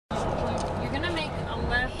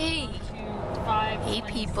Hey, hey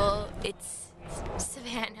people, it's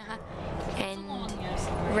Savannah, and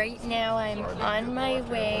right now I'm on my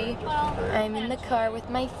way. I'm in the car with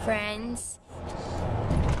my friends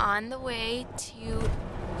on the way to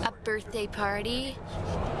a birthday party.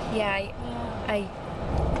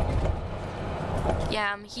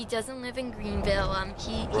 He doesn't live in Greenville.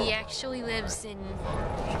 He actually lives in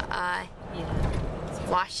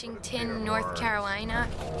Washington, North Carolina.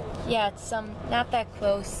 Yeah, it's not that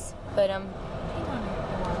close, but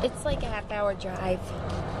it's like a half-hour drive.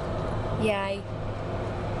 Yeah.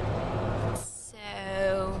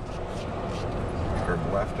 So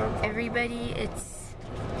everybody, it's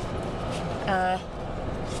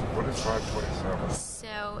what is 527?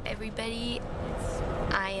 So everybody,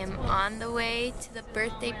 I am on the way to the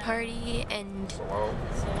birthday party, and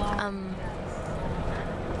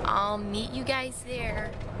I'll meet you guys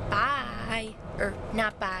there. Bye. Or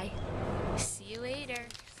not bye. See you later.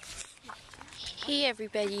 Hey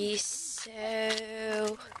everybody, so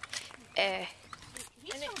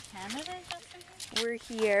we're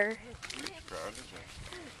here.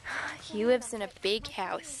 He lives in a big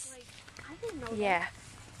house. Yeah.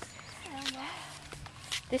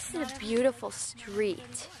 This is a beautiful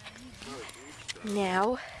street.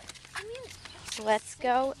 Now, let's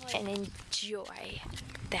go and enjoy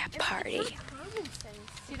that party.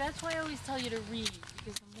 See, that's why I always tell you to read,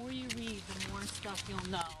 because the more you read, the more stuff you'll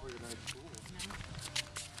know.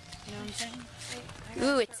 You know what I'm saying?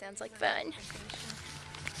 Ooh, it sounds like fun.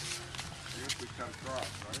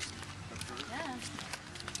 Yeah.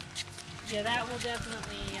 Yeah, that will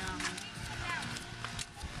definitely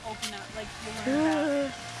open up, like, you learn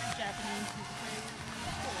about Japanese history.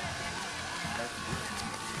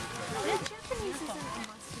 Japanese isn't a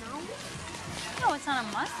must know. No, it's not a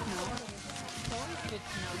must know. It's always good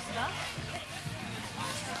to know stuff.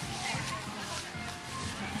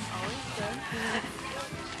 Always good.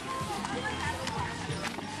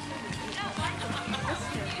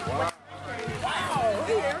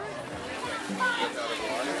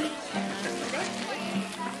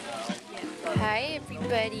 Hi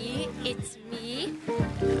everybody, it's me.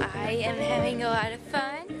 I am having a lot of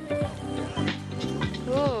fun.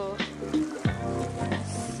 Ooh.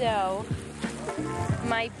 So,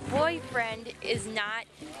 my boyfriend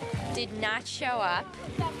did not show up.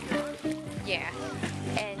 Yeah.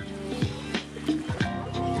 And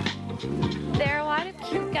there are a lot of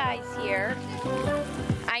cute guys here.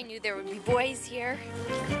 I knew there would be boys here.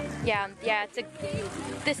 Yeah,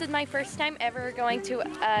 this is my first time ever going to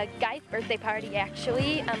a guy's birthday party,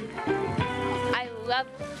 actually.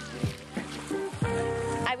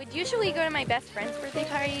 I would usually go to my best friend's birthday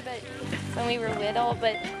party, but when we were little,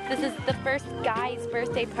 but this is the first guy's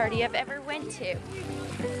birthday party I've ever went to.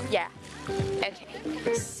 Yeah. Okay.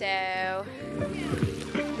 So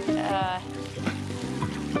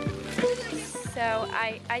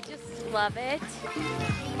I just love it.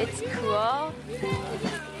 It's cool.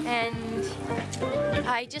 And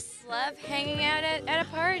I just love hanging out at a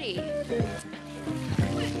party.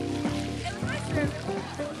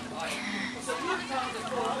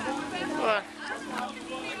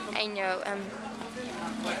 I know,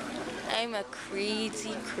 I'm a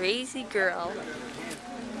crazy, crazy girl.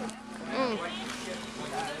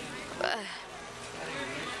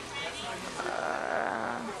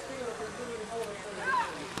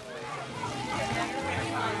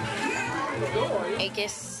 I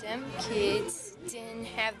guess some kids didn't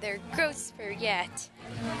have their growth spurt yet.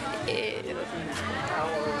 Ew.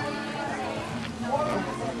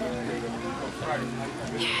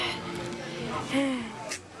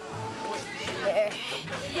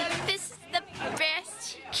 This is the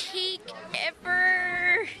best cake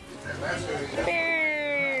ever.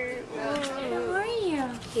 How are you?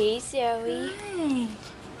 Hey Zoe. Hi.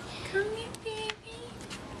 Come here, baby.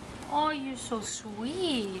 Oh, you're so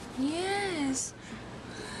sweet. Yes.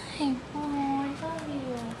 Hi. Oh, I love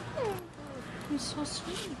you. You're so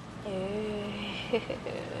sweet.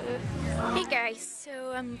 Hey guys, so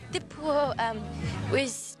the pool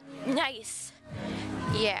was nice.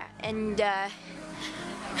 Yeah, and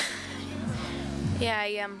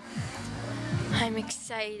yeah, I'm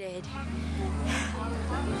excited.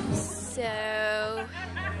 So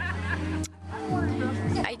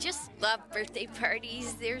I just love birthday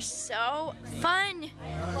parties. They're so fun.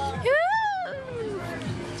 Woo!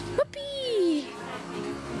 Whoopee!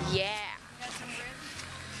 Yeah.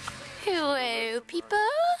 Hello, people.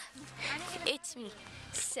 It's me,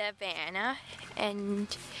 Savannah,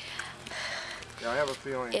 and yeah, I have a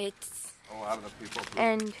feeling it's a lot of the people.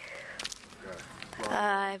 And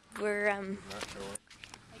we're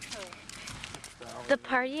the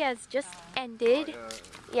party has just ended.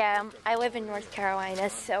 Yeah, I live in North Carolina,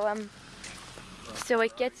 so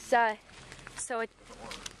it gets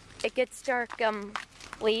it gets dark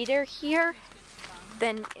later here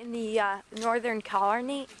than in the northern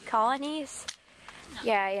colonies.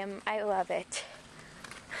 Yeah, I love it.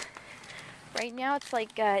 Right now it's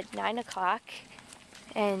like 9 o'clock,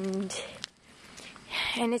 and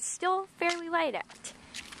it's still fairly light out.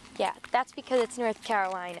 Yeah, that's because it's North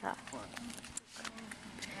Carolina.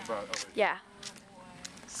 Yeah.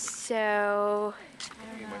 So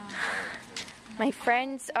my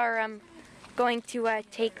friends are going to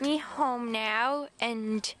take me home now,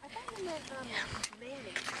 and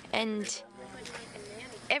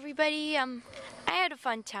everybody, I had a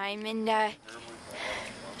fun time, and I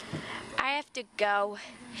have to go.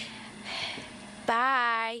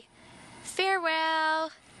 Bye.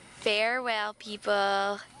 Farewell. Farewell,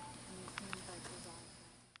 people.